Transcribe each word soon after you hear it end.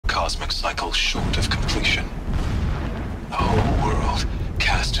cosmic cycle short of completion. The whole world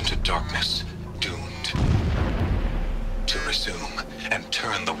cast into darkness, doomed. To resume and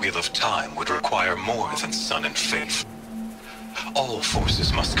turn the wheel of time would require more than sun and faith. All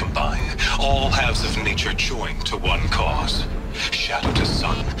forces must combine, all halves of nature join to one cause. Shadow to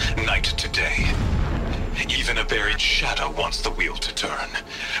sun, night to day. Even a buried shadow wants the wheel to turn,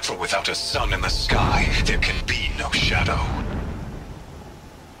 for without a sun in the sky, there can be no shadow.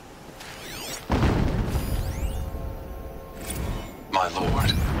 My lord,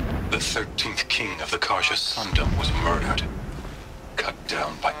 the 13th king of the Karja Sundom was murdered. Cut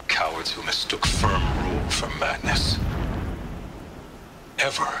down by cowards who mistook firm rule for madness.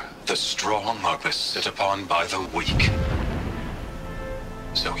 Ever, the strong are beset upon by the weak.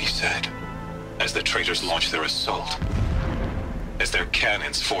 So he said, as the traitors launched their assault. As their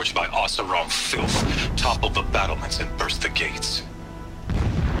cannons forged by Oseram filth toppled the battlements and burst the gates.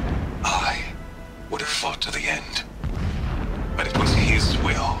 I would have fought to the end. But it was his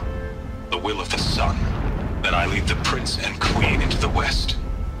will, the will of the sun, that I lead the prince and queen into the west,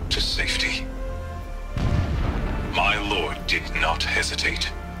 to safety. My lord did not hesitate.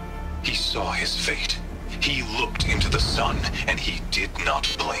 He saw his fate. He looked into the sun, and he did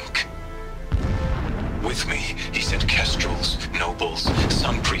not blink. With me, he sent kestrels, nobles,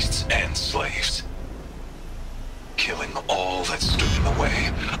 sun priests, and slaves. Killing all that stood in the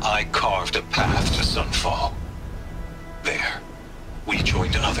way, I carved a path to Sunfall. There, we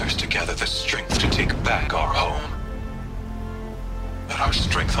joined others to gather the strength to take back our home. But our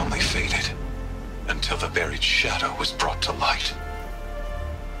strength only faded, until the buried shadow was brought to light.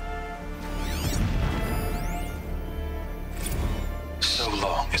 So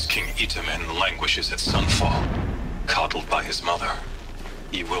long as King Itamen languishes at Sunfall, coddled by his mother,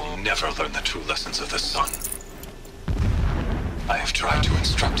 he will never learn the true lessons of the sun. I have tried to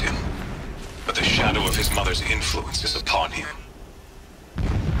instruct him, but the shadow of his mother's influence is upon him.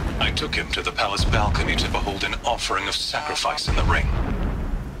 I took him to the palace balcony to behold an offering of sacrifice in the ring,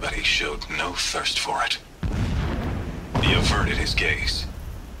 but he showed no thirst for it. He averted his gaze.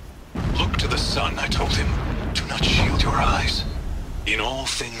 Look to the sun, I told him. Do not shield your eyes. In all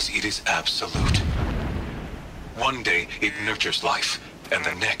things it is absolute. One day it nurtures life, and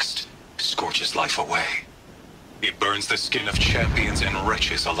the next scorches life away. It burns the skin of champions and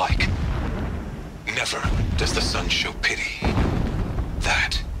wretches alike. Never does the sun show pity.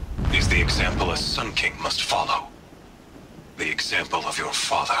 That is the example a Sun King must follow. The example of your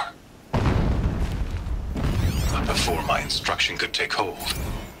father. But before my instruction could take hold,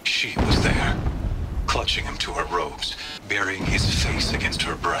 she was there, clutching him to her robes, burying his face against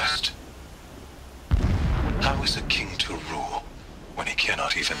her breast. How is a king to rule when he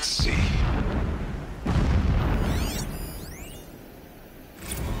cannot even see?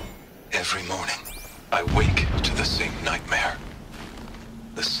 Every morning, I wake to the same nightmare.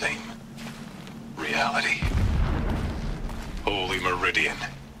 The same reality. Holy Meridian,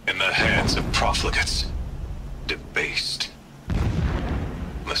 in the hands of profligates. Debased.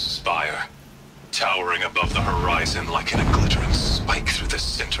 The spire, towering above the horizon like a glittering spike through the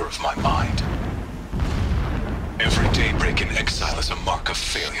center of my mind. Every daybreak in exile is a mark of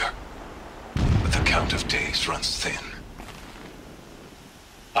failure, but the count of days runs thin.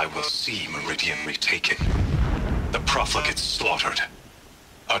 I will see Meridian retaken, the profligates slaughtered,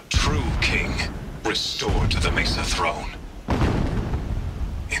 a true king restored to the Mesa throne.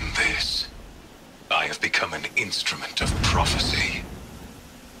 In this, I have become an instrument of prophecy.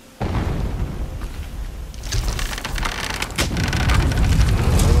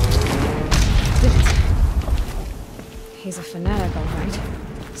 He's a fanatic, all right.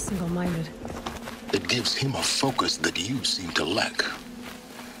 Single-minded. It gives him a focus that you seem to lack.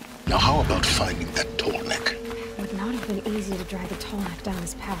 Now how about finding that Tallneck? It would not have been easy to drag the Tallneck down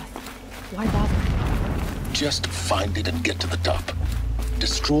his path. Why bother? Just find it and get to the top.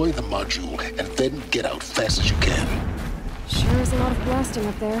 Destroy the module, and then get out fast as you can. Sure is a lot of blasting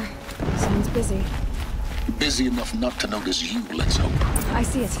up there. Sounds busy. Busy enough not to notice you, let's hope. I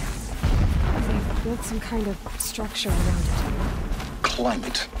see it. They've built some kind of structure around it. Climb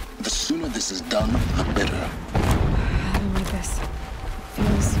it. The sooner this is done, the better. I don't like this.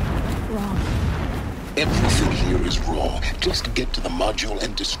 Feels wrong. Everything here is wrong. Just get to the module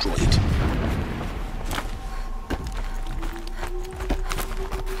and destroy it.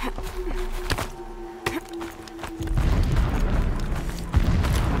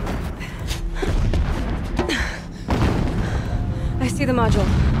 I see the module.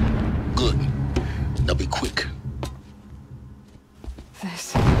 Good. Now be quick.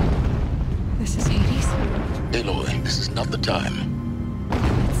 This is Hades? Aloy, this is not the time.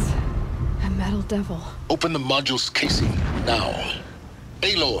 It's metal devil. Open the module's casing, now.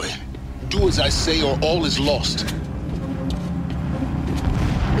 Aloy, do as I say or all is lost.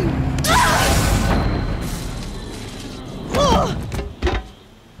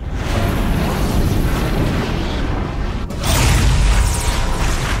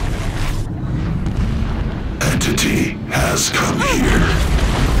 Entity has come here.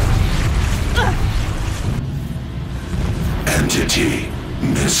 Entity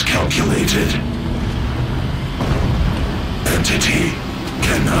miscalculated. Entity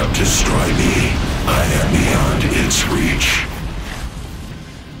cannot destroy me. I am beyond its reach.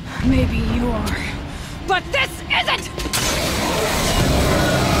 Maybe you are. But this isn't!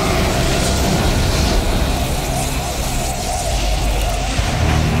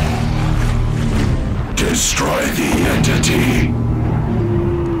 Destroy the entity.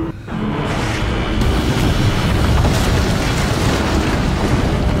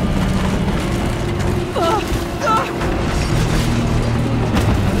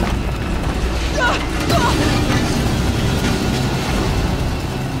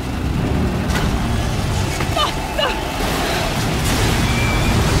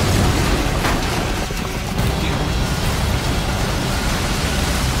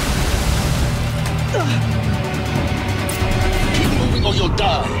 Keep moving or you'll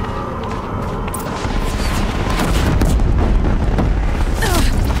die.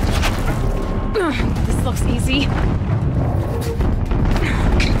 This looks easy.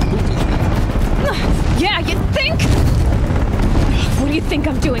 Keep moving. Yeah, you think? What do you think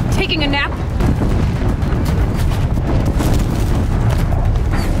I'm doing? Taking a nap?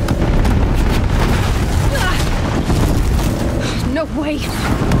 No way.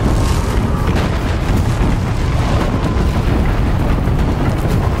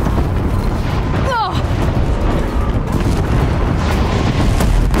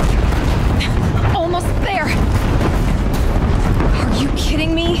 Almost there. Are you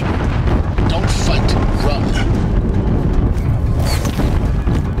kidding me? Don't fight, run.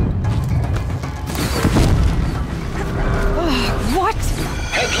 What?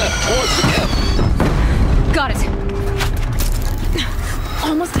 Head left towards the camp. Got it.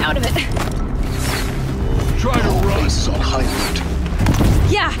 Almost out of it. Try to run. Base is on high alert.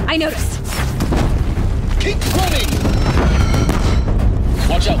 Yeah, I noticed. Keep running!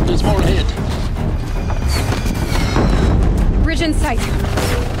 Watch out, there's more ahead. Bridge in sight.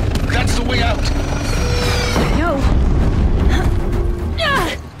 That's the way out. No.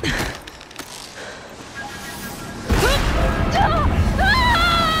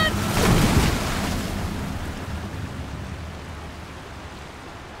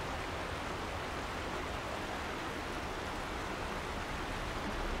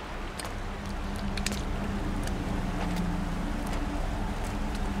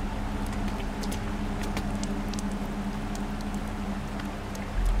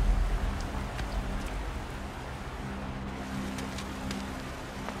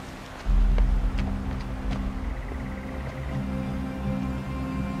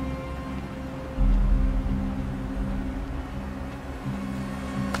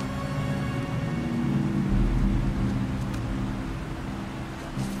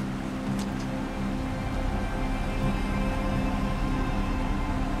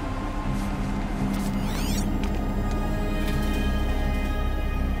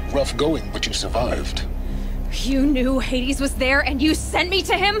 Rough going, but you survived. You knew Hades was there and you sent me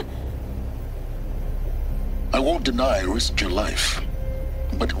to him? I won't deny I risked your life,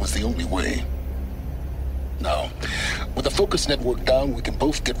 but it was the only way. Now, with the focus network down, we can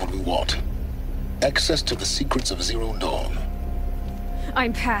both get what we want. Access to the secrets of Zero Dawn.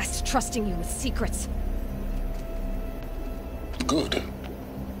 I'm past trusting you with secrets. Good.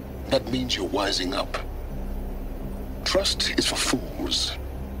 That means you're wising up. Trust is for fools.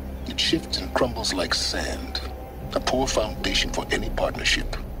 It shifts and crumbles like sand. A poor foundation for any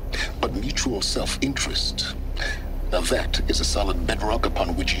partnership. But mutual self-interest, now that is a solid bedrock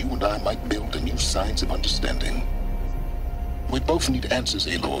upon which you and I might build a new science of understanding. We both need answers,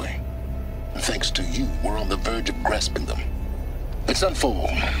 Aloy. And thanks to you, we're on the verge of grasping them. Let's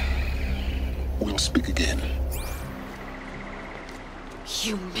unfold. We'll speak again.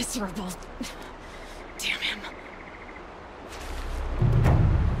 You miserable... Damn him.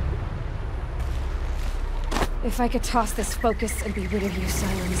 If I could toss this focus and be rid of you,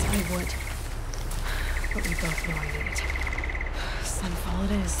 Sirens, I would. But we both know I need it. Sunfall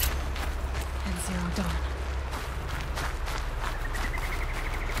it is. And Zero Dawn.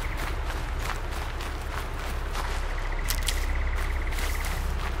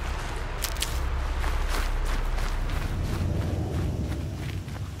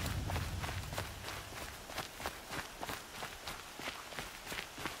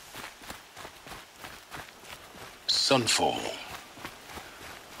 Sunfall.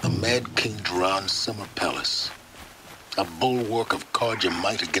 The Mad King Jiran's summer palace. A bulwark of Carja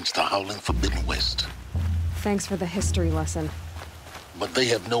might against the howling Forbidden West. Thanks for the history lesson. But they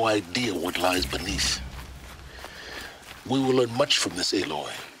have no idea what lies beneath. We will learn much from this,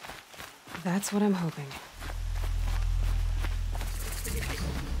 Aloy. That's what I'm hoping.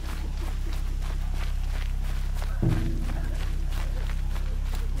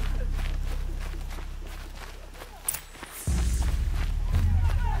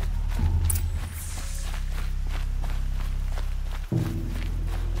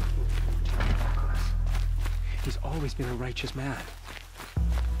 He's always been a righteous man.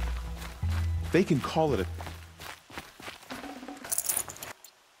 They can call it a...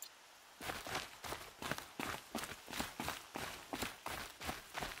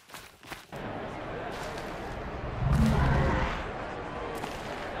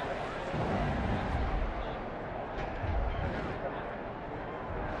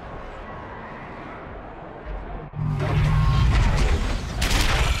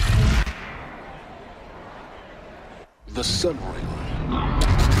 The Sun Ring. A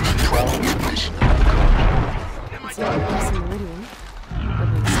proud tradition of the Carja. It's not a Crescent Meridian.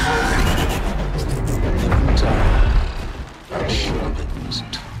 In time, I'm sure it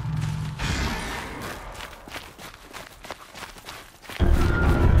wasn't.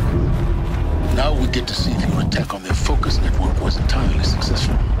 Now we get to see if your attack on their focus network was entirely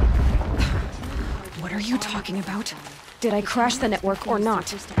successful. What are you talking about? Did I crash the network or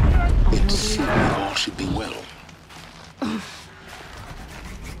not? In theory, all should be well.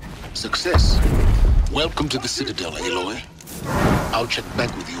 Success. Welcome to the Citadel, Aloy. I'll check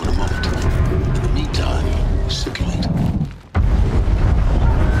back with you in a moment. In the meantime, circulate.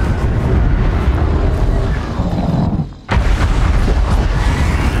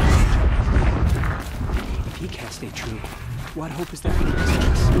 If he can't stay true, what hope is there for the rest of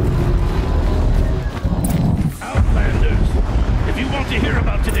us? Outlanders! If you want to hear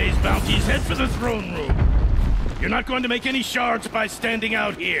about today's bounties, head for the throne room. You're not going to make any shards by standing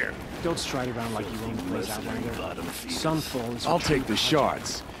out here. Don't stride around like you own the place, Outlander. Sunfall is... I'll take the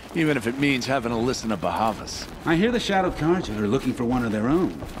shards, even if it means having to listen to Bahavas. I hear the Shadow Carja are looking for one of their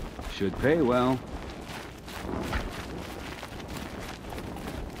own. Should pay well.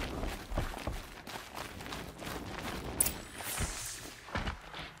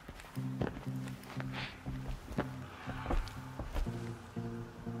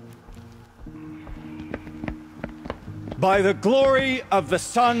 By the glory of the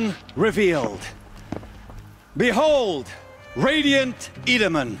sun revealed. Behold, radiant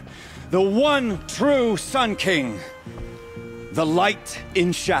Edaman, the one true Sun King, the light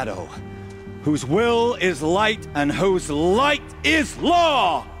in shadow, whose will is light and whose light is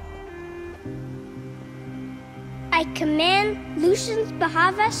law! I command Lucius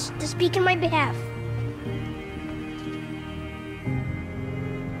Bahavas to speak in my behalf.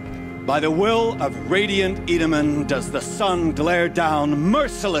 By the will of radiant Edaman does the sun glare down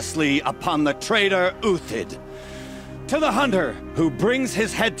mercilessly upon the traitor Uthid. To the hunter who brings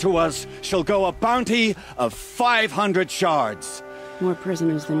his head to us shall go a bounty of 500 shards. More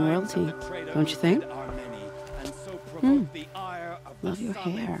prisoners than royalty, don't you think? Love your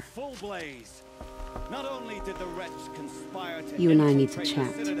hair. You and I need to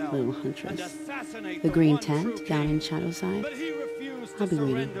chat, little huntress. The green tent down in Shadowside? I'll be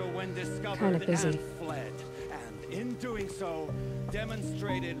waiting. Kind of busy.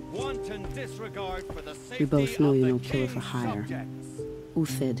 We both know you're no killer for hire.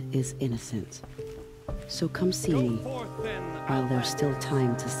 Uthid is innocent. So come see me, while there's still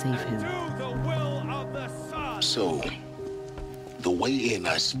time to save him. So, the way in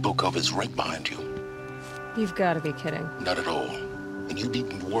I spoke of is right behind you. You've got to be kidding. Not at all. And you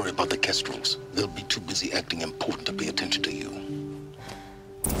needn't worry about the Kestrels. They'll be too busy acting important to pay attention to you.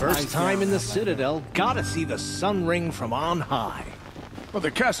 First time in the Citadel, gotta see the Sun Ring from on high. Well, the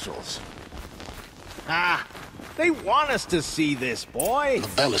Kestrels. Ah, they want us to see this, boy. The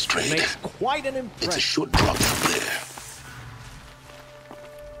balustrade. It makes quite an impression. It's a short drop from there.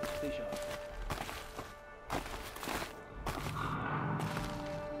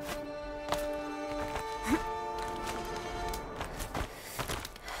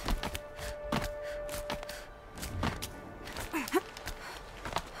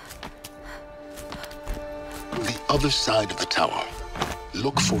 Other side of the tower.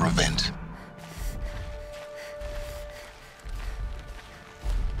 Look for a vent.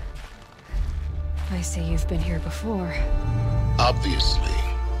 I see you've been here before. Obviously.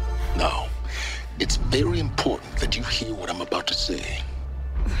 Now, it's very important that you hear what I'm about to say.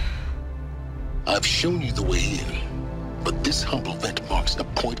 I've shown you the way in. But this humble vent marks a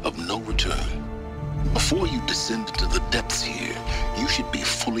point of no return. Before you descend into the depths here, you should be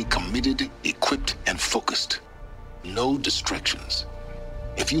fully committed, equipped, and focused. No distractions.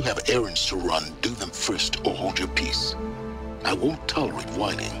 If you have errands to run, do them first or hold your peace. I won't tolerate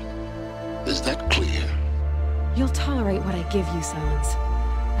whining. Is that clear? You'll tolerate what I give you, Silence.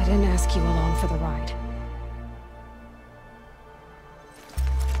 I didn't ask you along for the ride.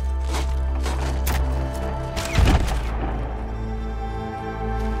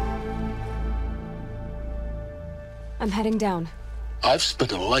 I'm heading down. I've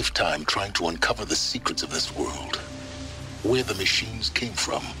spent a lifetime trying to uncover the secrets of this world. Where the machines came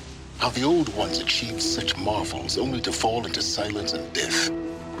from. How the old ones achieved such marvels only to fall into silence and death.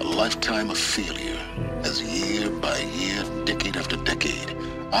 A lifetime of failure, as year by year, decade after decade,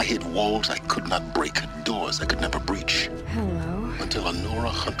 I hit walls I could not break, doors I could never breach. Hello. Until a Nora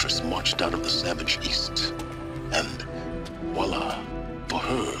huntress marched out of the savage east. And voila, for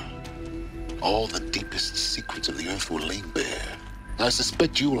her, all the deepest secrets of the Earth were laid bare. I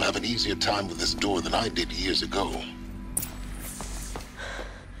suspect you will have an easier time with this door than I did years ago.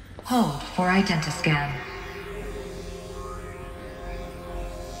 Hold for identiscan.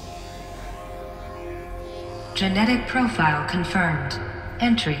 Genetic profile confirmed.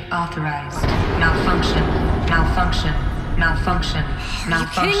 Entry authorized. Malfunction. Malfunction. Malfunction.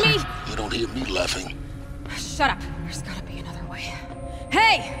 Malfunction. Are you kidding me? You don't hear me laughing. Shut up. There's gotta be another way.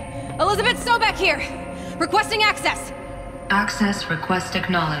 Hey! Elizabeth Sobek here! Requesting access! Access request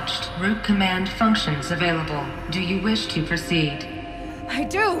acknowledged. Root command functions available. Do you wish to proceed? I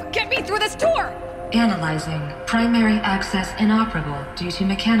do! Get me through this door! Analyzing. Primary access inoperable due to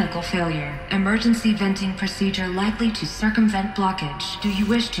mechanical failure. Emergency venting procedure likely to circumvent blockage. Do you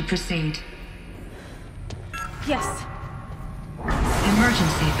wish to proceed? Yes.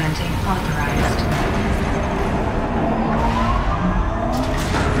 Emergency venting authorized.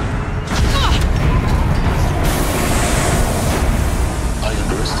 I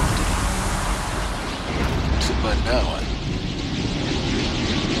underestimated you. So by now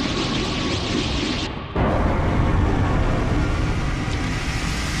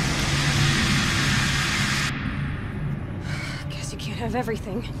Guess you can't have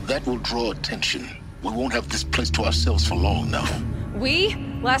everything. that will draw attention. We won't have this place to ourselves for long now. We?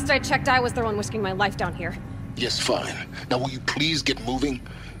 Last I checked, I was the one risking my life down here. Yes, fine. Now will you please get moving?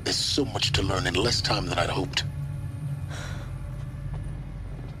 There's so much to learn in less time than I'd hoped.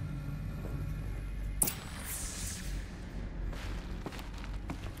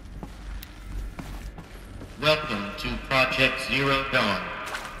 Welcome to Project Zero Dawn.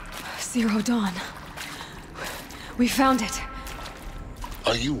 Zero Dawn. We found it.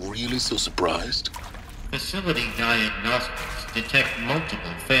 Are you really so surprised? Facility diagnostics detect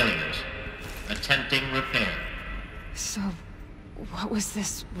multiple failures. Attempting repair. So, what was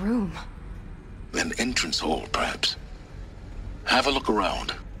this room? An entrance hall, perhaps. Have a look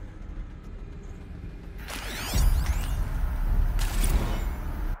around.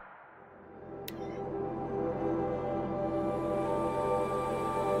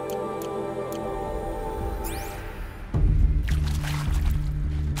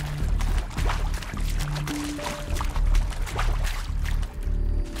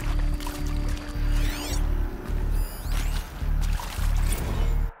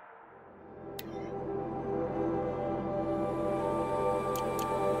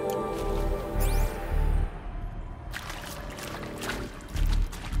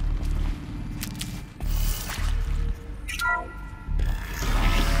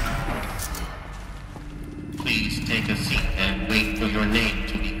 Please take a seat and wait for your name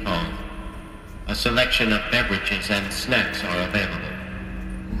to be called. A selection of beverages and snacks are available.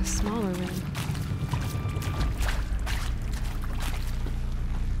 A smaller room.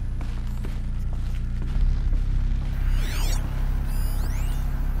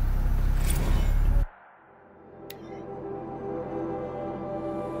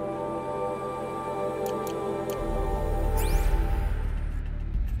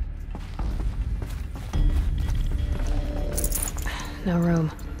 No room.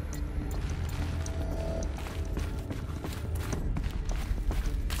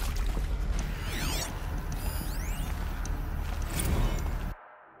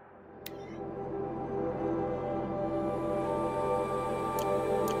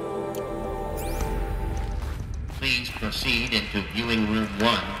 Please proceed into viewing room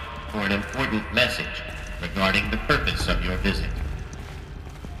 1 for an important message regarding the purpose of your visit.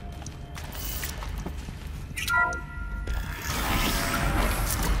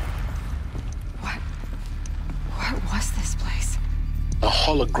 What was this place? A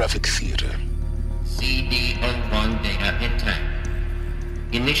holographic theater. CD01 data intact.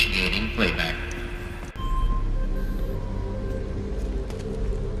 Initiating playback.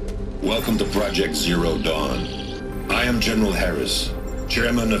 Welcome to Project Zero Dawn. I am General Harris,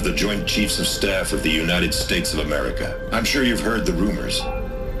 Chairman of the Joint Chiefs of Staff of the United States of America. I'm sure you've heard the rumors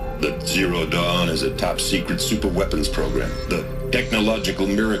that Zero Dawn is a top-secret superweapons program, the technological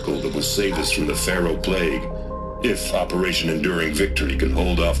miracle that will save us from the Pharaoh Plague, if Operation Enduring Victory can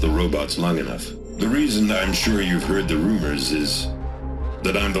hold off the robots long enough. The reason I'm sure you've heard the rumors is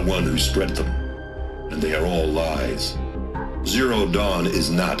that I'm the one who spread them, and they are all lies. Zero Dawn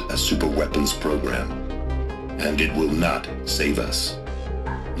is not a superweapons program, and it will not save us.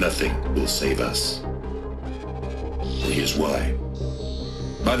 Nothing will save us. And here's why.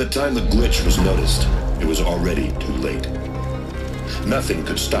 By the time the glitch was noticed, it was already too late. Nothing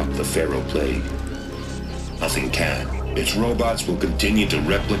could stop the Pharaoh Plague. Nothing can. Its robots will continue to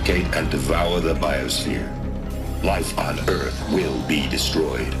replicate and devour the biosphere. Life on Earth will be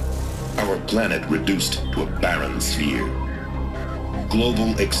destroyed. Our planet reduced to a barren sphere.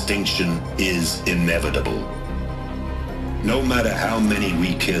 Global extinction is inevitable. No matter how many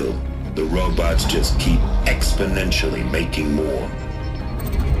we kill, the robots just keep exponentially making more.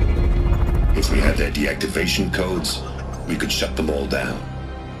 If we had their deactivation codes, we could shut them all down.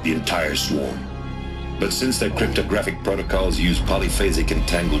 The entire swarm. But since their cryptographic protocols use polyphasic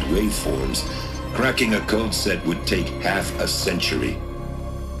entangled waveforms, cracking a code set would take half a century.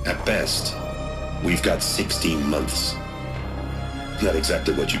 At best, we've got 16 months. Not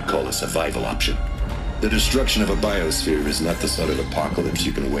exactly what you'd call a survival option. The destruction of a biosphere is not the sort of apocalypse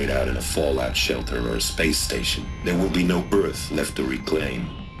you can wait out in a fallout shelter or a space station. There will be no Earth left to reclaim.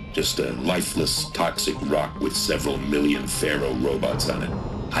 Just a lifeless, toxic rock with several million Pharaoh robots on it,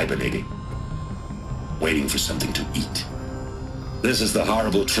 hibernating, waiting for something to eat. This is the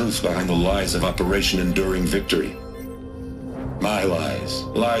horrible truth behind the lies of Operation Enduring Victory. My lies.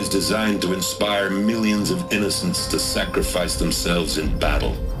 Lies designed to inspire millions of innocents to sacrifice themselves in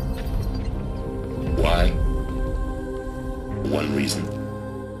battle. Why? One reason.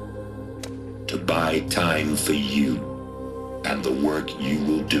 To buy time for you and the work you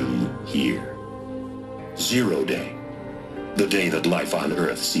will do here. Zero Day, the day that life on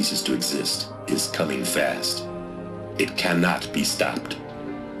Earth ceases to exist, is coming fast. It cannot be stopped.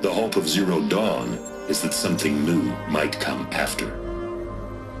 The hope of Zero Dawn is that something new might come after.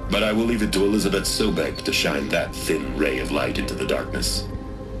 But I will leave it to Elizabeth Sobek to shine that thin ray of light into the darkness.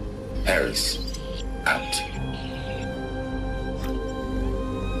 Harris, out.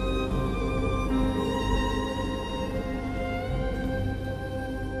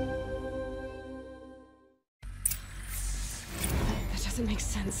 That doesn't make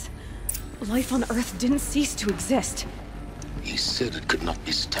sense. Life on Earth didn't cease to exist. He said it could not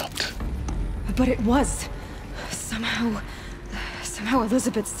be stopped. But it was. Somehow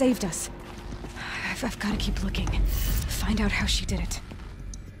Elizabeth saved us. I've got to keep looking. Find out how she did it.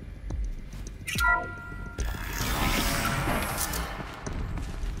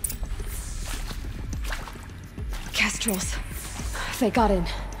 Kestrels. They got in.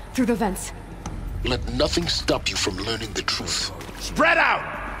 Through the vents. Let nothing stop you from learning the truth. Spread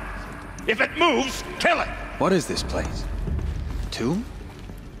out! If it moves, kill it! What is this place? Tomb?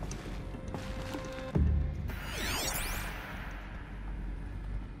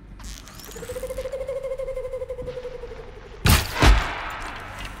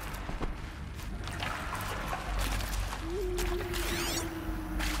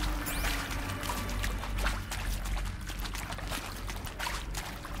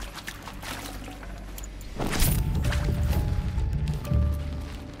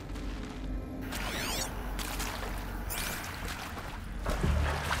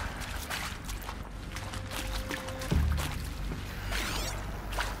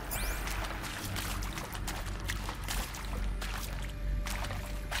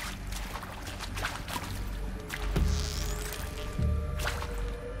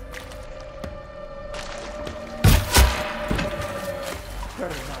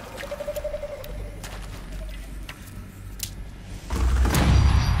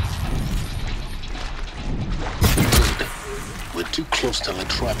 Too close to let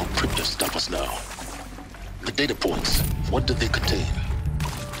tribal crypto stop us now. The data points, what do they contain?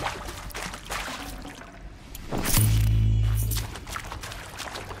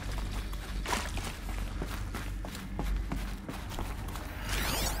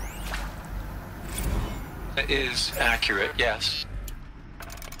 That is accurate, yes.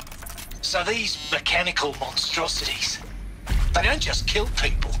 So these mechanical monstrosities, they don't just kill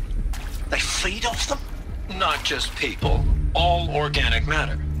people, they feed off them? Not just people. All organic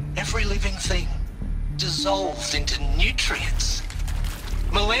matter. Every living thing. dissolved into nutrients.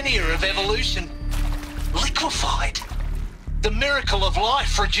 Millennia of evolution liquefied. The miracle of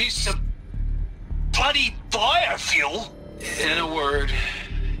life reduced to bloody biofuel. In a word,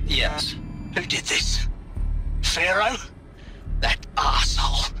 yes. Who did this? Pharaoh? That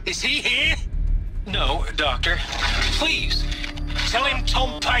arsehole. Is he here? No, Doctor. Please, tell him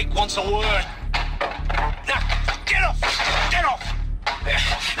Tom Pike wants a word. Now, get off! Get off!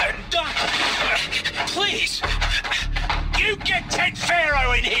 Doctor, please! You get Ted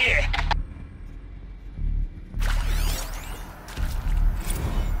Pharaoh in here!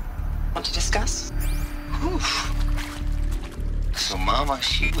 Want to discuss? Whew. So Mama,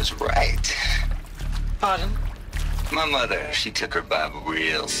 she was right. Pardon? My mother, she took her Bible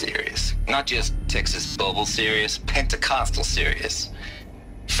real serious. Not just Texas Bible serious, Pentecostal serious.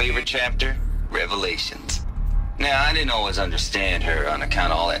 Favorite chapter? Revelations. Now, I didn't always understand her on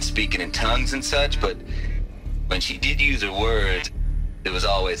account of all that speaking in tongues and such, but when she did use her words, it was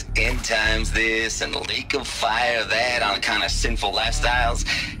always end times this and lake of fire that on account of sinful lifestyles.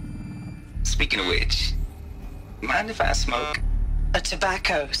 Speaking of which, mind if I smoke? A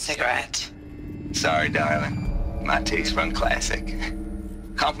tobacco cigarette. Sorry, darling. My taste run classic.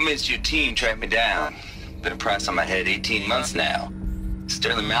 Compliments to your team tracked me down. Been a price on my head 18 months now.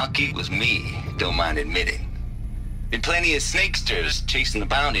 Sterling Malkeet was me, don't mind admitting. Been plenty of snakesters chasing the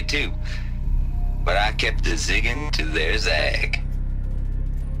bounty too. But I kept the zigging to their zag.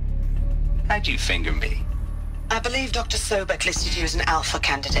 How'd you finger me? I believe Dr. Sobek listed you as an alpha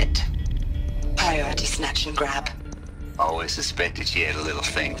candidate. Priority snatch and grab. Always suspected she had a little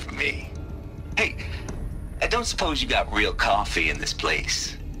thing for me. Hey, I don't suppose you got real coffee in this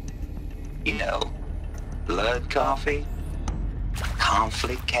place. You know, blood coffee?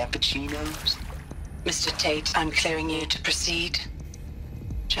 Conflict cappuccinos? Mr. Tate, I'm clearing you to proceed.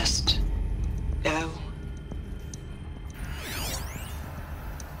 Just go.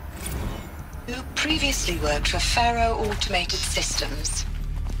 You previously worked for Pharaoh Automated Systems.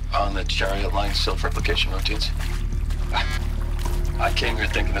 On the Chariot Line self-replication routines? I came here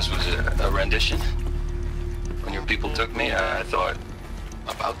thinking this was a rendition. When your people took me, I thought,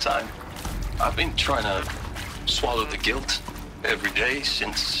 about time. I've been trying to swallow the guilt every day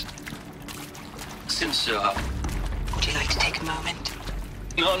since... Would you like to take a moment?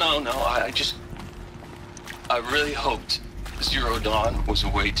 No, I really hoped Zero Dawn was a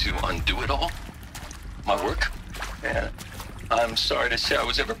way to undo it all. My work. And I'm sorry to say I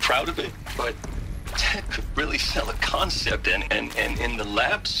was ever proud of it, but Ted could really sell a concept, and in the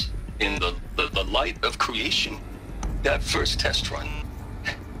labs, in the light of creation, that first test run,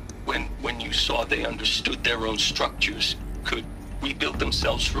 when you saw they understood their own structures, could rebuild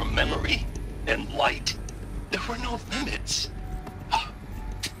themselves from memory and light, there were no limits.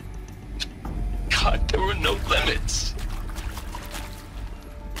 God, there were no limits.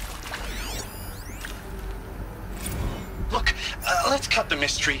 Look, let's cut the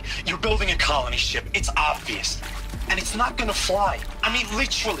mystery. You're building a colony ship. It's obvious. And it's not gonna fly. I mean,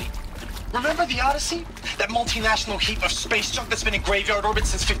 literally. Remember the Odyssey? That multinational heap of space junk that's been in graveyard orbit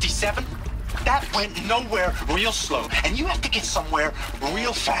since '57? That went nowhere real slow. And you have to get somewhere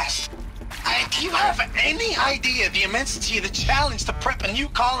real fast. Do you have any idea the immensity of the challenge to prep a new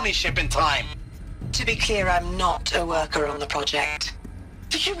colony ship in time? To be clear, I'm not a worker on the project.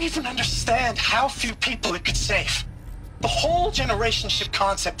 Do you even understand how few people it could save? The whole generation ship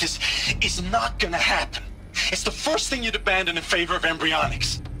concept is not gonna happen. It's the first thing you'd abandon in favor of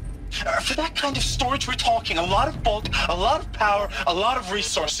embryonics. For that kind of storage, we're talking a lot of bulk, a lot of power, a lot of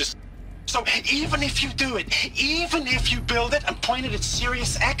resources. So even if you do it, even if you build it and point it at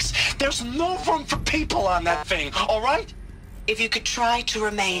Sirius X, there's no room for people on that thing, all right? If you could try to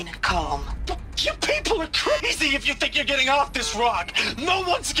remain calm. You people are crazy if you think you're getting off this rock. No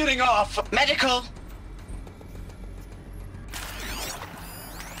one's getting off. Medical.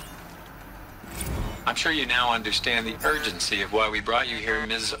 I'm sure you now understand the urgency of why we brought you here,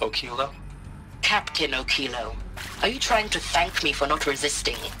 Ms. Okilo. Captain Okilo, are you trying to thank me for not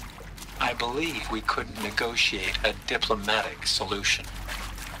resisting? I believe we couldn't negotiate a diplomatic solution.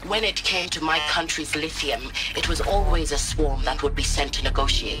 When it came to my country's lithium, it was always a swarm that would be sent to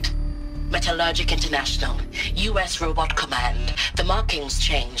negotiate. Metallurgic International, US Robot Command. The markings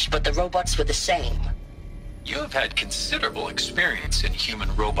changed, but the robots were the same. You have had considerable experience in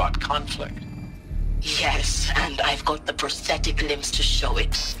human-robot conflict. Yes, and I've got the prosthetic limbs to show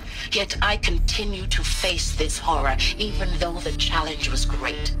it. Yet I continue to face this horror, even though the challenge was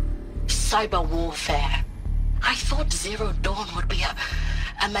great. Cyber warfare. I thought Zero Dawn would be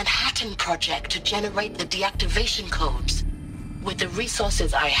a Manhattan project to generate the deactivation codes. With the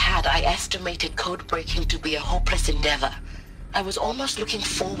resources I had, I estimated code breaking to be a hopeless endeavor. I was almost looking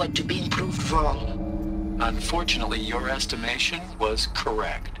forward to being proved wrong. Unfortunately, your estimation was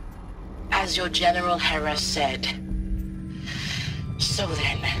correct. As your General Harris said. So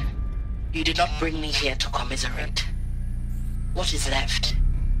then, you did not bring me here to commiserate. What is left?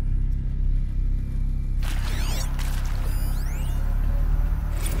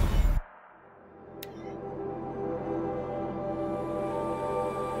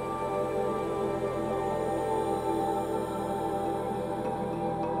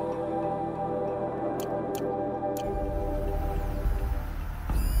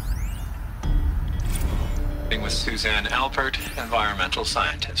 With Suzanne Alpert, environmental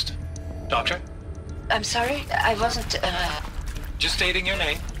scientist. Doctor? I'm sorry, I wasn't, Just stating your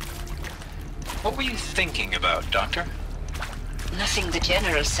name. What were you thinking about, Doctor? Nothing the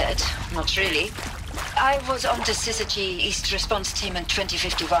General said, not really. I was on the Syzygy East Response Team in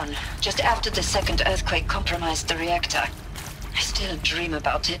 2051, just after the second earthquake compromised the reactor. I still dream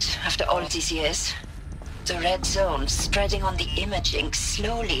about it, after all these years. The red zone spreading on the imaging,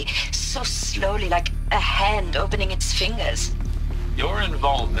 slowly, so slowly, like a hand opening its fingers. Your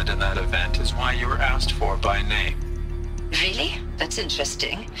involvement in that event is why you were asked for by name. Really? That's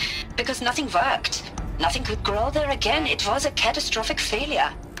interesting. Because nothing worked. Nothing could grow there again. It was a catastrophic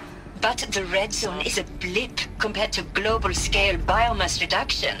failure. But the red zone is a blip compared to global-scale biomass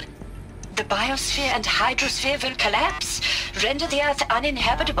reduction. The biosphere and hydrosphere will collapse, render the Earth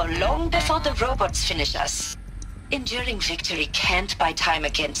uninhabitable long before the robots finish us. Enduring victory can't buy time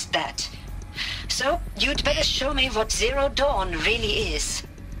against that. So, you'd better show me what Zero Dawn really is.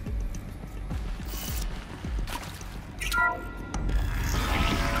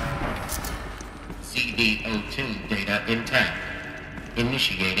 CD02 data intact.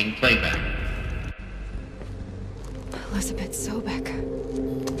 Initiating playback. Elizabeth Sobek.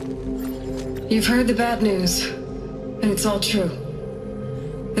 You've heard the bad news, and it's all true.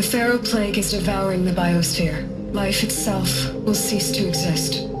 The Pharaoh Plague is devouring the biosphere. Life itself will cease to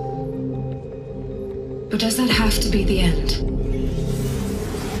exist. But does that have to be the end?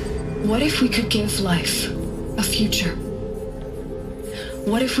 What if we could give life a future?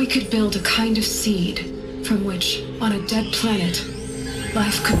 What if we could build a kind of seed from which, on a dead planet,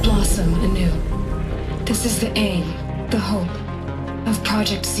 life could blossom anew? This is the aim, the hope, of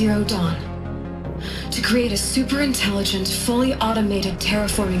Project Zero Dawn. To create a super-intelligent, fully automated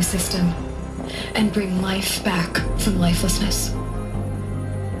terraforming system and bring life back from lifelessness.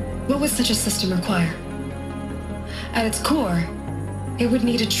 What would such a system require? At its core, it would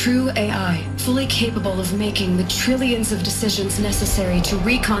need a true AI, fully capable of making the trillions of decisions necessary to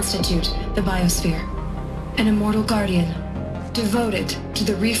reconstitute the biosphere. An immortal guardian, devoted to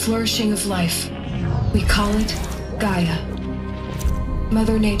the reflourishing of life. We call it Gaia.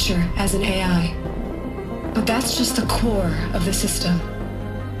 Mother Nature as an AI. But that's just the core of the system.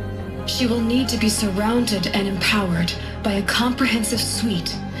 She will need to be surrounded and empowered by a comprehensive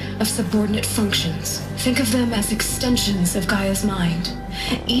suite of subordinate functions. Think of them as extensions of Gaia's mind,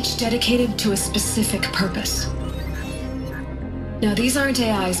 each dedicated to a specific purpose. Now, these aren't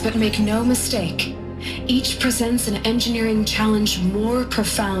AIs, but make no mistake, each presents an engineering challenge more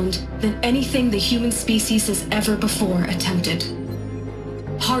profound than anything the human species has ever before attempted.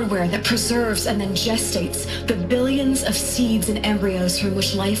 Hardware that preserves and then gestates the billions of seeds and embryos from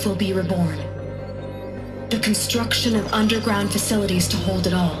which life will be reborn. The construction of underground facilities to hold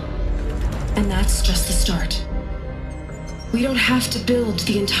it all. And that's just the start. We don't have to build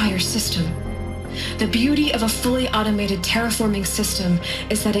the entire system. The beauty of a fully automated terraforming system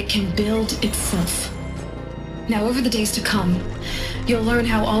is that it can build itself. Now, over the days to come, you'll learn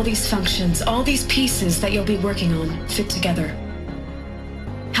how all these functions, all these pieces that you'll be working on, fit together.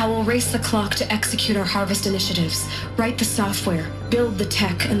 How we'll race the clock to execute our harvest initiatives, write the software, build the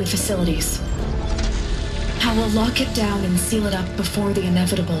tech and the facilities. How we'll lock it down and seal it up before the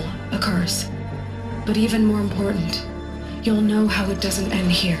inevitable occurs. But even more important, you'll know how it doesn't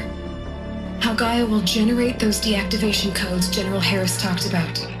end here. How Gaia will generate those deactivation codes General Harris talked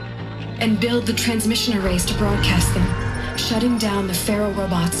about, and build the transmission arrays to broadcast them, shutting down the Pharaoh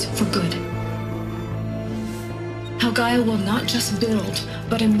robots for good. How Gaia will not just build,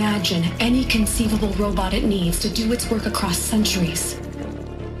 but imagine any conceivable robot it needs to do its work across centuries.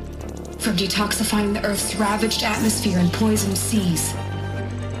 From detoxifying the Earth's ravaged atmosphere and poisoned seas,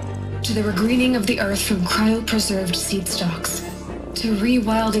 to the regreening of the Earth from cryopreserved seed stalks, to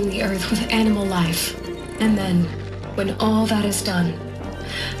rewilding the Earth with animal life. And then, when all that is done,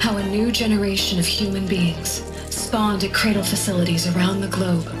 how a new generation of human beings, spawned at cradle facilities around the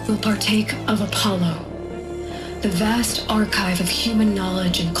globe, will partake of Apollo, The vast archive of human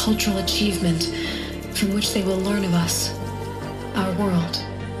knowledge and cultural achievement from which they will learn of us, our world.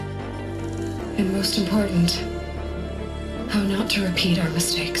 And most important, how not to repeat our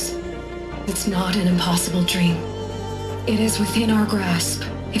mistakes. It's not an impossible dream. It is within our grasp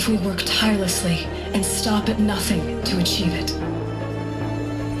if we work tirelessly and stop at nothing to achieve it.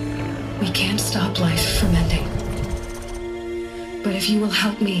 We can't stop life from ending. But if you will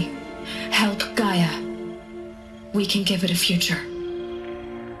help me, help Gaia, we can give it a future.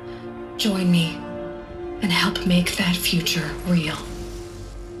 Join me and help make that future real.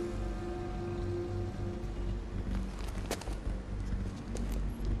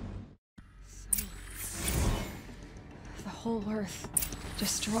 The whole Earth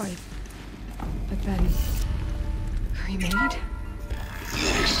destroyed, but then remade?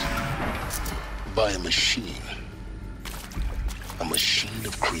 Yes. By a machine. A machine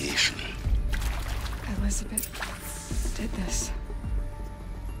of creation. Elizabeth did this.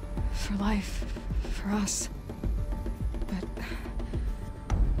 For life. For us. But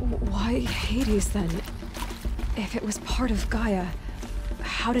why Hades then? If it was part of Gaia,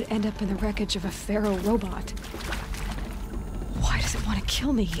 how did it end up in the wreckage of a Pharaoh robot? Why does it want to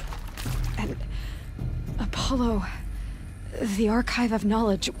kill me? And Apollo, the Archive of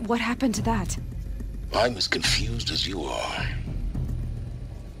Knowledge, what happened to that? I'm as confused as you are.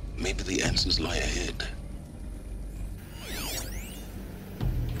 Maybe the answers lie ahead.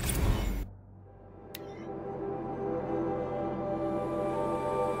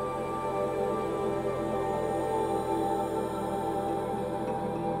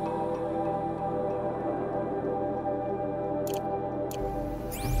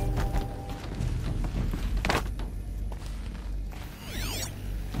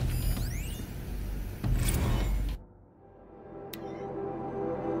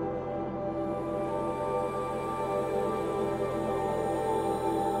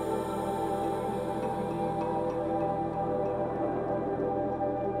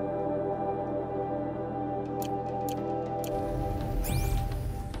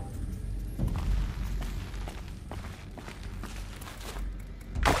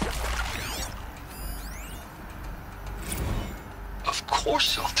 Of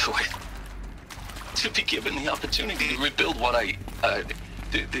course I'll do it. To be given the opportunity to rebuild what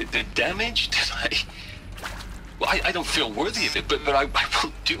the damage that I don't feel worthy of it, but I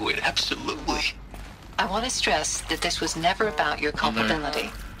will do it, absolutely. I want to stress that this was never about your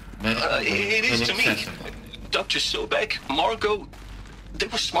culpability. It is to me. Dr. Sobek, Margot, they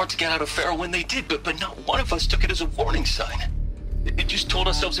were smart to get out of Pharaoh when they did, but not one of us took it as a warning sign. It just told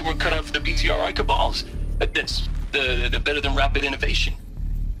ourselves that we're cut out for the BTRI cabals. That's the better than rapid innovation.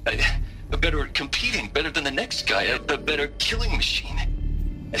 A better at competing, better than the next guy, a better killing machine.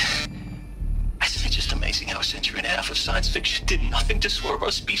 Isn't it just amazing how a century and a half of science fiction did nothing to swerve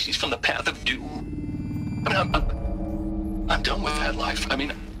our species from the path of doom? I mean, I'm done with that life. I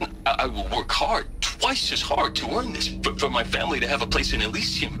mean, I will work hard, twice as hard to earn this, for my family to have a place in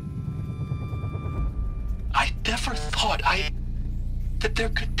Elysium. I never thought that there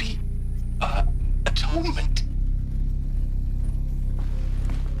could be atonement.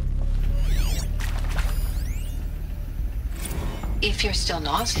 If you're still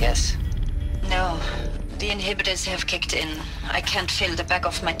nauseous. No, the inhibitors have kicked in. I can't feel the back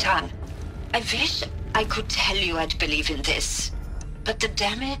of my tongue. I wish I could tell you I'd believe in this. But the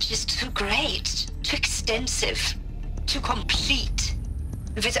damage is too great, too extensive, too complete.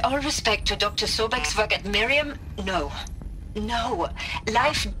 With all respect to Dr. Sobek's work at Miriam, no. No,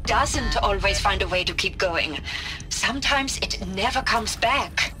 life doesn't always find a way to keep going. Sometimes it never comes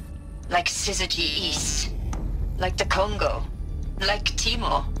back. Like Syzygy East. Like the Congo. Like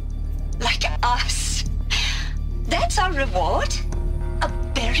Timo. Like us. That's our reward? A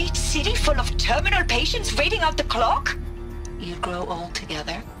buried city full of terminal patients waiting out the clock? You grow old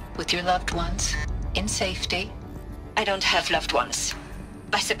together, with your loved ones, in safety. I don't have loved ones.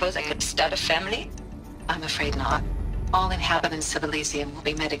 I suppose I could start a family? I'm afraid not. All inhabitants of Elysium will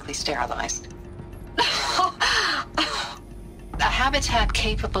be medically sterilized. A habitat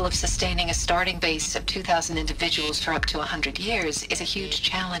capable of sustaining a starting base of 2,000 individuals for up to 100 years is a huge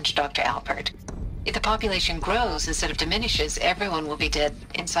challenge, Dr. Alpert. If the population grows instead of diminishes, everyone will be dead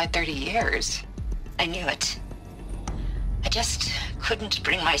inside 30 years. I knew it. I just couldn't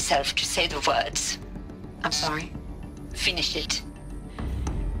bring myself to say the words. I'm sorry? Finish it.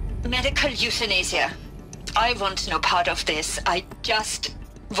 Medical euthanasia. I want no part of this. I just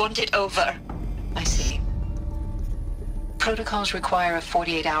want it over. I see. Protocols require a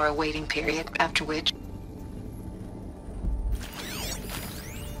 48-hour waiting period, after which...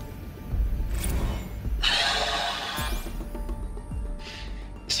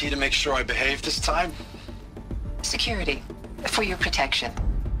 he to make sure I behave this time? Security, for your protection.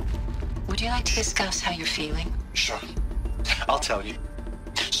 Would you like to discuss how you're feeling? Sure. I'll tell you.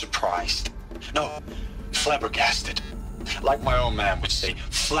 Surprised. No, flabbergasted. Like my own man would say,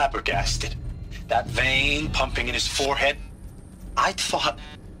 flabbergasted. That vein pumping in his forehead. I thought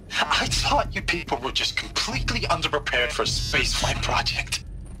you people were just completely underprepared for a spaceflight project.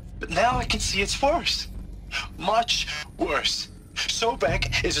 But now I can see it's worse. Much worse.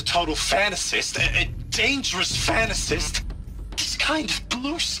 Sobek is a total fantasist, a dangerous fantasist. This kind of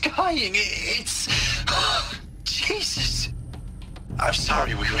blue skying, it's... Jesus. I'm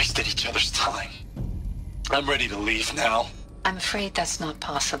sorry we wasted each other's time. I'm ready to leave now. I'm afraid that's not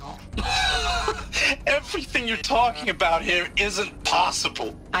possible. Everything you're talking about here isn't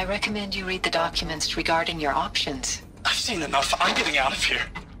possible. I recommend you read the documents regarding your options. I've seen enough. I'm getting out of here.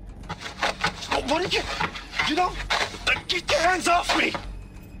 What are you... You know... Get your hands off me!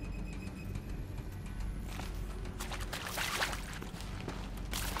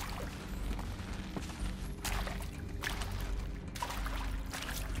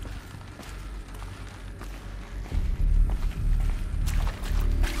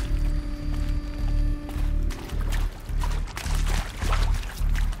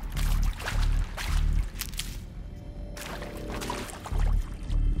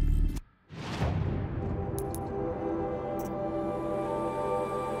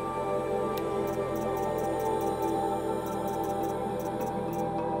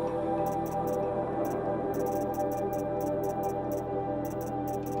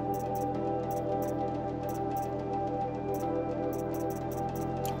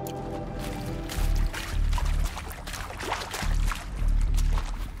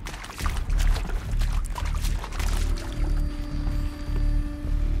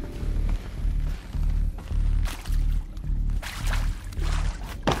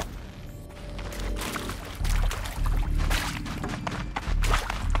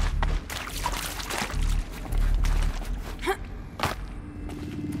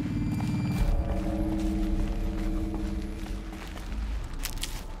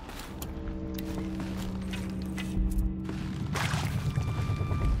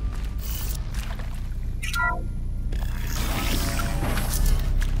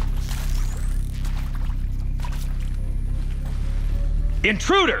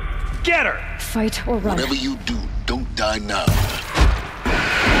 Intruder! Get her! Fight or run. Whatever you do, don't die now.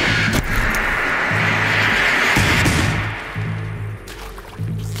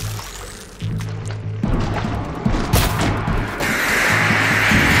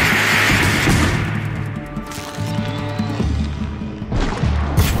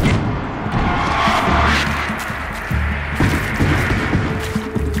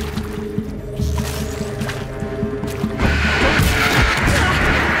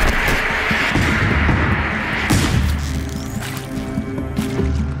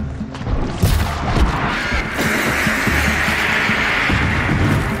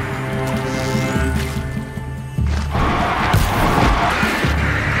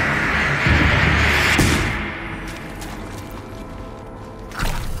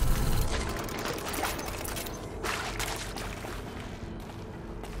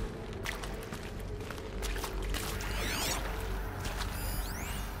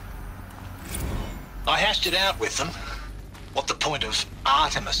 I hashed it out with them, what the point of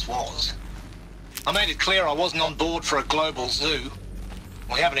Artemis was. I made it clear I wasn't on board for a global zoo.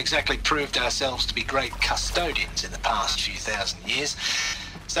 We haven't exactly proved ourselves to be great custodians in the past few thousand years.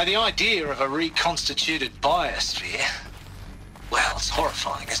 So the idea of a reconstituted biosphere, well, it's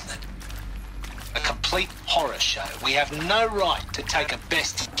horrifying, isn't it? A complete horror show. We have no right to take a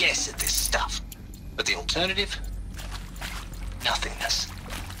best guess at this stuff. But the alternative? Nothingness.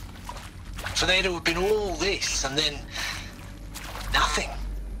 For there to have been all this, and then nothing.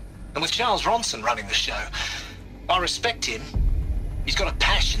 And with Charles Ronson running the show, I respect him. He's got a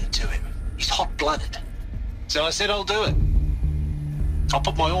passion to him. He's hot-blooded. So I said I'll do it. I'll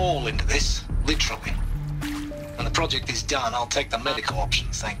put my all into this, literally. When the project is done, I'll take the medical option,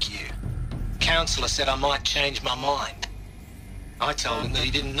 thank you. Counselor said I might change my mind. I told him that he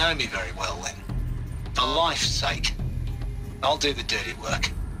didn't know me very well then. For life's sake, I'll do the dirty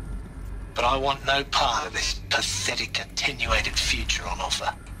work. But I want no part of this pathetic, attenuated future on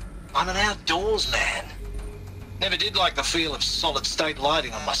offer. I'm an outdoors man. Never did like the feel of solid-state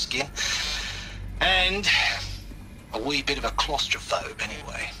lighting on my skin. And a wee bit of a claustrophobe,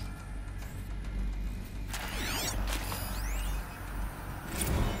 anyway.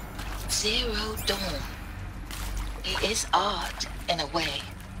 Zero Dawn. It is art, in a way.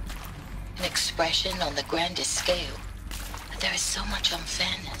 An expression on the grandest scale. There is so much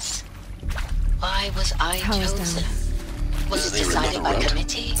unfairness. Why was I Power's chosen? down. Was it decided by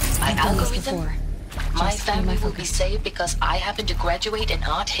committee? By algorithm? My family will be saved because I happen to graduate in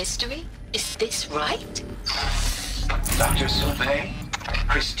art history? Is this right? Dr. Sauvé?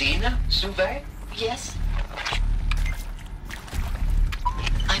 Christina Sauvé? Yes.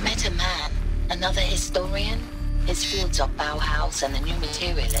 I met a man, another historian. His fields are Bauhaus and the New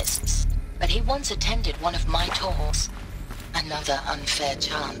Materialists. But he once attended one of my talks. Another unfair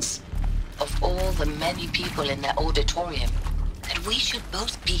chance. Of all the many people in that auditorium, that we should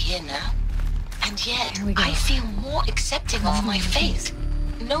both be here now. And yet, I feel more accepting of my faith.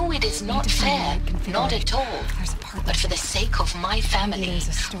 No, it is not fair. Not at all. But for the sake of my family,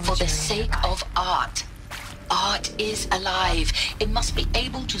 for the sake of art. Art is alive. It must be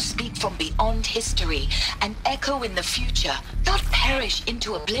able to speak from beyond history and echo in the future, not perish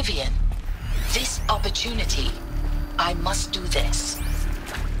into oblivion. This opportunity, I must do this.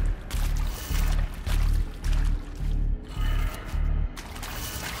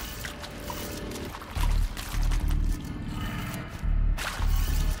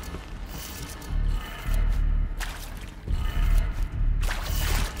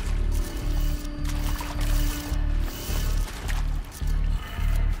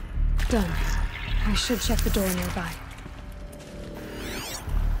 Done. I should check the door nearby.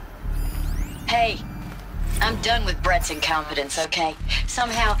 Hey, I'm done with Brett's incompetence, okay?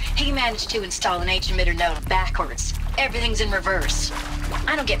 Somehow, he managed to install an H-emitter node backwards. Everything's in reverse.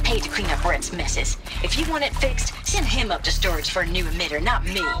 I don't get paid to clean up Brett's messes. If you want it fixed, send him up to storage for a new emitter, not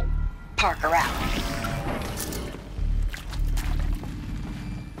me. Parker out.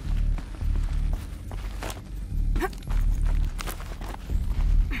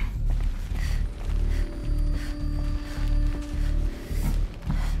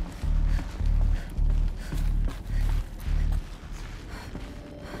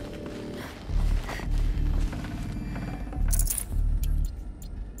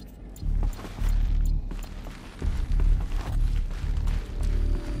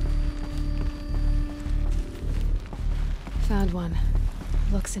 Found one.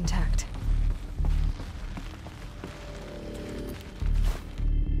 Looks intact.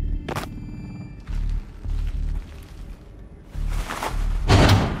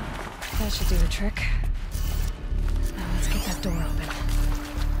 That should do the trick. Now let's get that door open.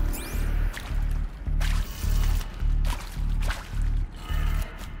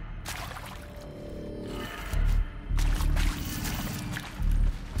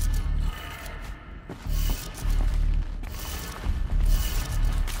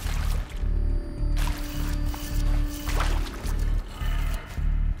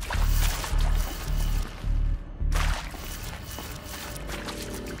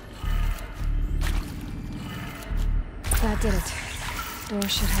 That did it. Door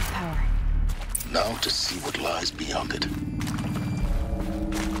should have power. Now to see what lies beyond it.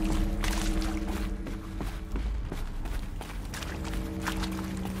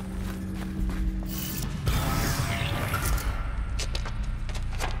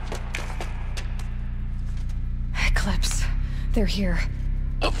 Eclipse. They're here.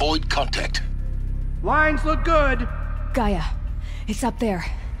 Avoid contact. Lines look good. Gaia. It's up there.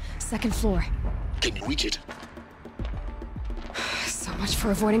 Second floor. Can you reach it? So much for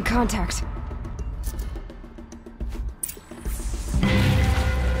avoiding contact.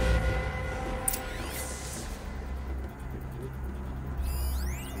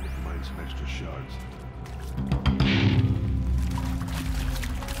 Mine some extra shards.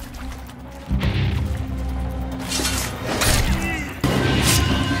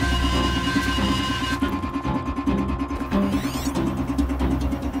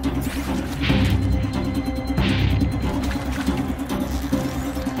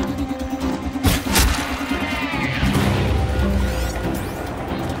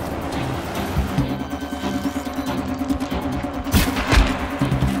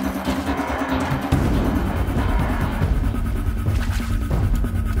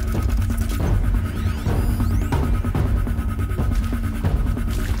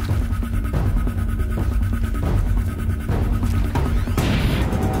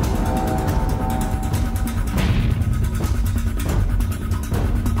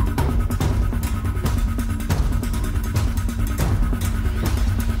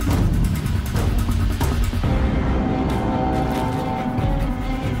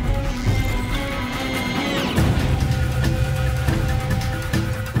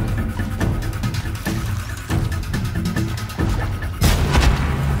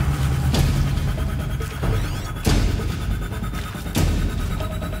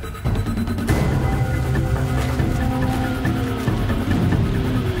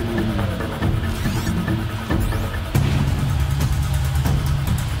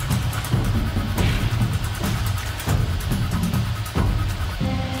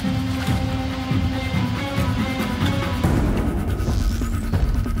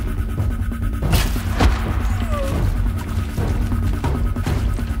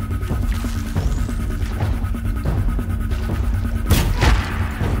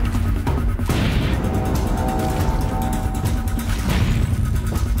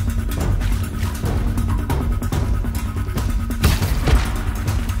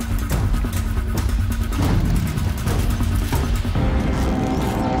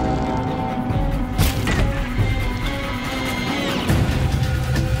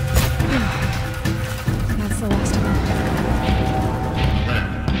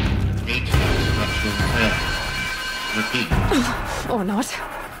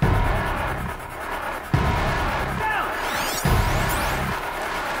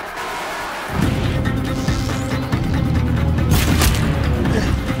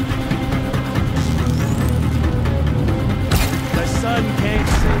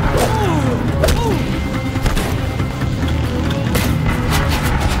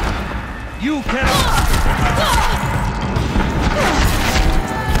 You cannot.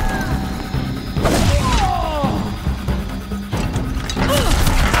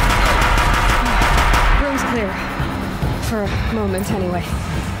 Room's clear. For a moment, anyway.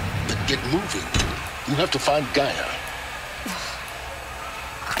 Then get moving. You have to find Gaia.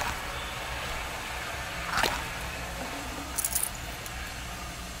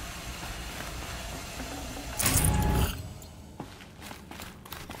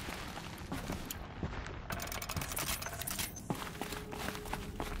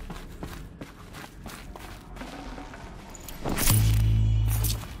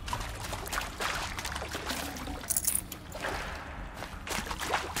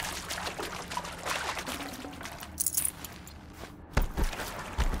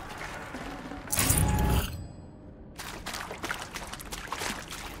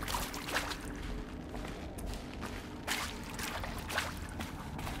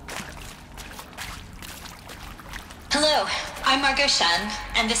 Hello, I'm Margot Shen,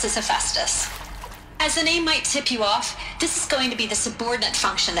 and this is Hephaestus. As the name might tip you off, this is going to be the subordinate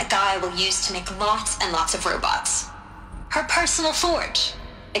function that Gaia will use to make lots and lots of robots. Her personal forge.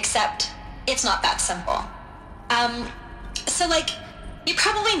 Except, it's not that simple. You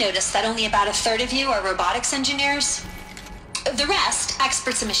probably noticed that only about a third of you are robotics engineers. The rest,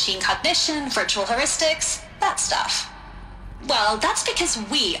 experts in machine cognition, virtual heuristics, that stuff. Well, that's because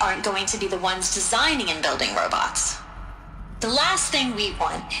we aren't going to be the ones designing and building robots. The last thing we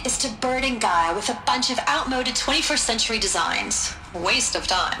want is to burden Gaia with a bunch of outmoded 21st century designs. Waste of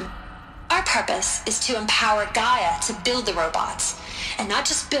time. Our purpose is to empower Gaia to build the robots, and not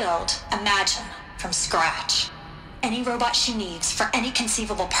just build, imagine, from scratch. Any robot she needs for any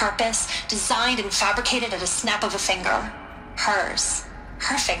conceivable purpose, designed and fabricated at a snap of a finger. Hers.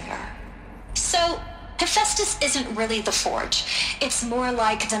 Her finger. So, Hephaestus isn't really the forge. It's more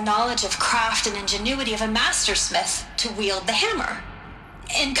like the knowledge of craft and ingenuity of a mastersmith to wield the hammer.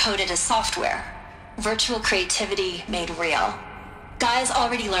 Encoded as software. Virtual creativity made real. Gaia's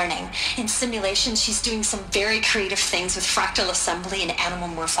already learning. In simulations, she's doing some very creative things with fractal assembly and animal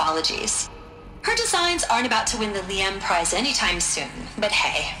morphologies. Her designs aren't about to win the Liam Prize anytime soon, but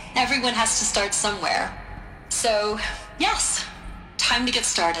hey, everyone has to start somewhere. So, yes, time to get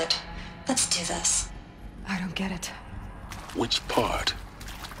started. Let's do this. I don't get it. Which part?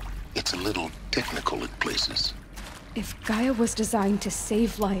 It's a little technical at places. If Gaia was designed to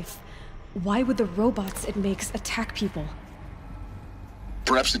save life, why would the robots it makes attack people?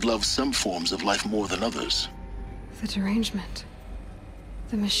 Perhaps it loves some forms of life more than others. The derangement.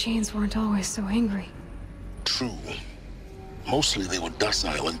 The machines weren't always so angry. True. Mostly they were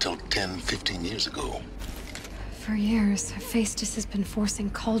docile until 10, 15 years ago. For years, Hephaestus has been forcing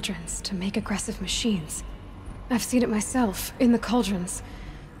cauldrons to make aggressive machines. I've seen it myself, in the cauldrons.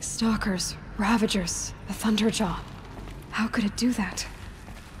 Stalkers, Ravagers, the Thunderjaw. How could it do that?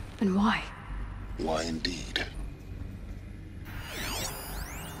 And why? Why indeed?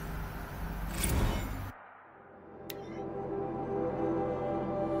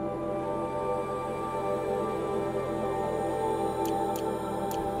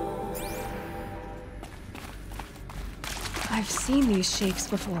 I've seen these shapes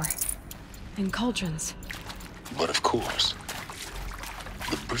before. In cauldrons. But of course,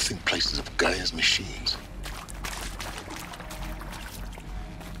 the birthing places of Gaia's machines.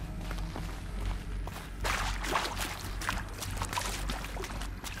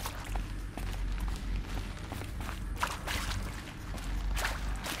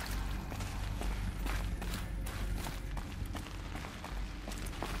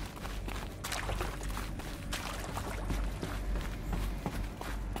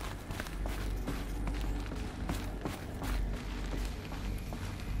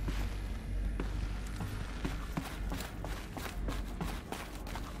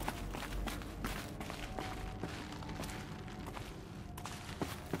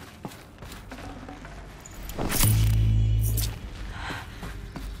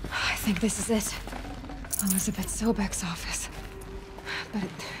 I think this is it. Elizabeth Sobek's office. But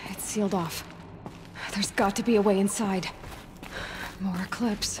it's sealed off. There's got to be a way inside. More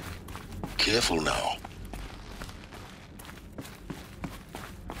Eclipse. Careful now.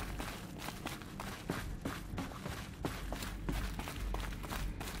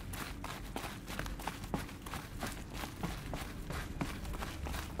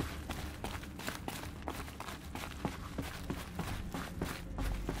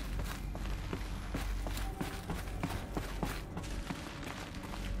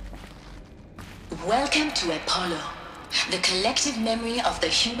 Welcome to Apollo. the collective memory of the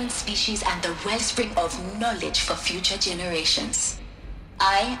human species and the wellspring of knowledge for future generations.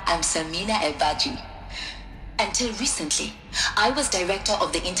 I am Samina Ebaji. Until recently, I was director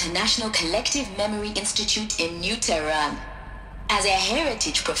of the International Collective Memory Institute in New Tehran. As a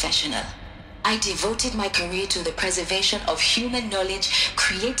heritage professional, I devoted my career to the preservation of human knowledge,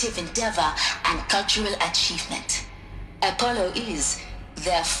 creative endeavor, and cultural achievement. Apollo is,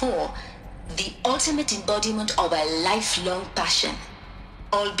 therefore, the ultimate embodiment of a lifelong passion,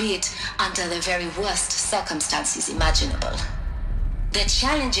 albeit under the very worst circumstances imaginable. The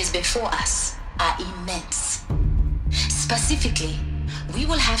challenges before us are immense. Specifically, we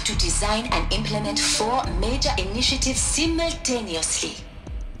will have to design and implement 4 major initiatives simultaneously.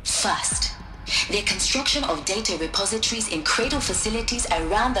 First, the construction of data repositories in cradle facilities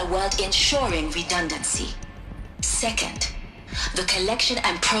around the world, ensuring redundancy. Second, the collection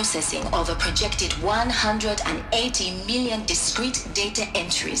and processing of a projected 180 million discrete data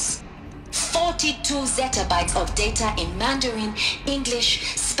entries. 42 zettabytes of data in Mandarin,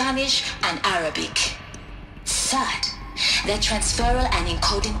 English, Spanish, and Arabic. Third, the transferal and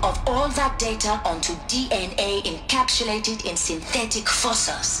encoding of all that data onto DNA encapsulated in synthetic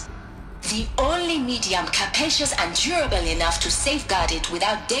fossils. The only medium capacious and durable enough to safeguard it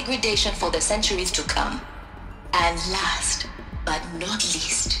without degradation for the centuries to come. And last, but not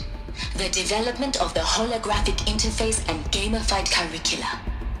least, the development of the holographic interface and gamified curricula,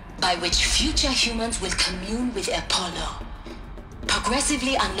 by which future humans will commune with Apollo,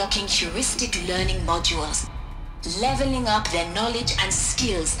 progressively unlocking heuristic learning modules, leveling up their knowledge and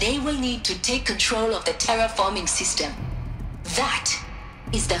skills they will need to take control of the terraforming system. That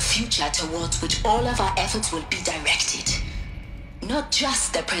is the future towards which all of our efforts will be directed. Not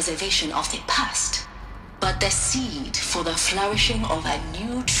just the preservation of the past, but the seed for the flourishing of a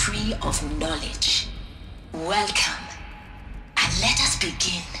new tree of knowledge. Welcome, and let us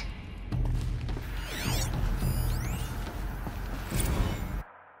begin.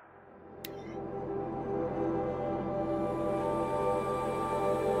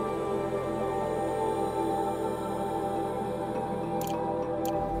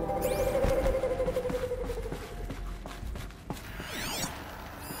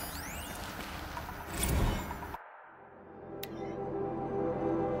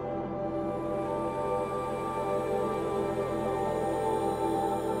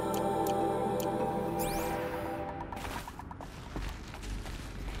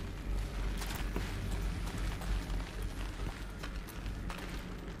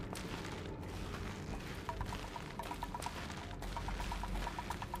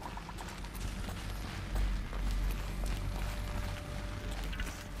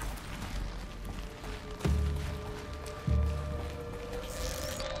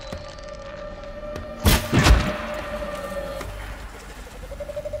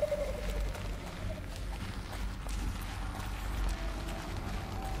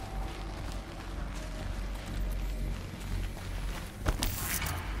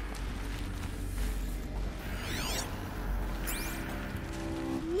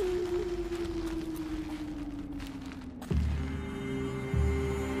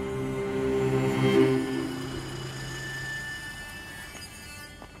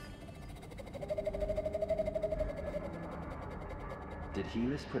 Did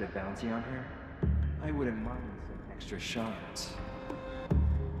Helis put a bounty on her? I wouldn't mind some extra shards.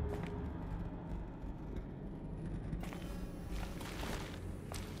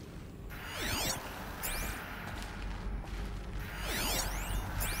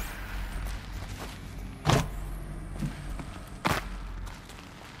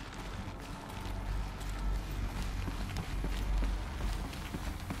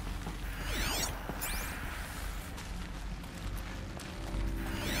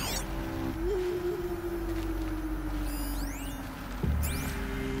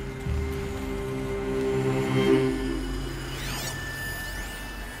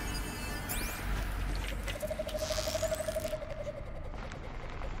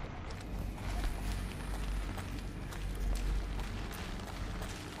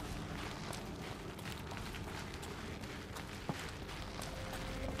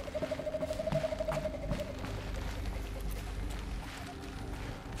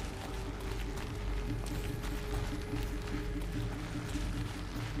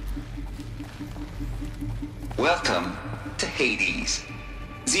 Welcome to Hades,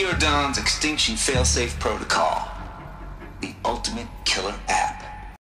 Zero Dawn's extinction failsafe protocol.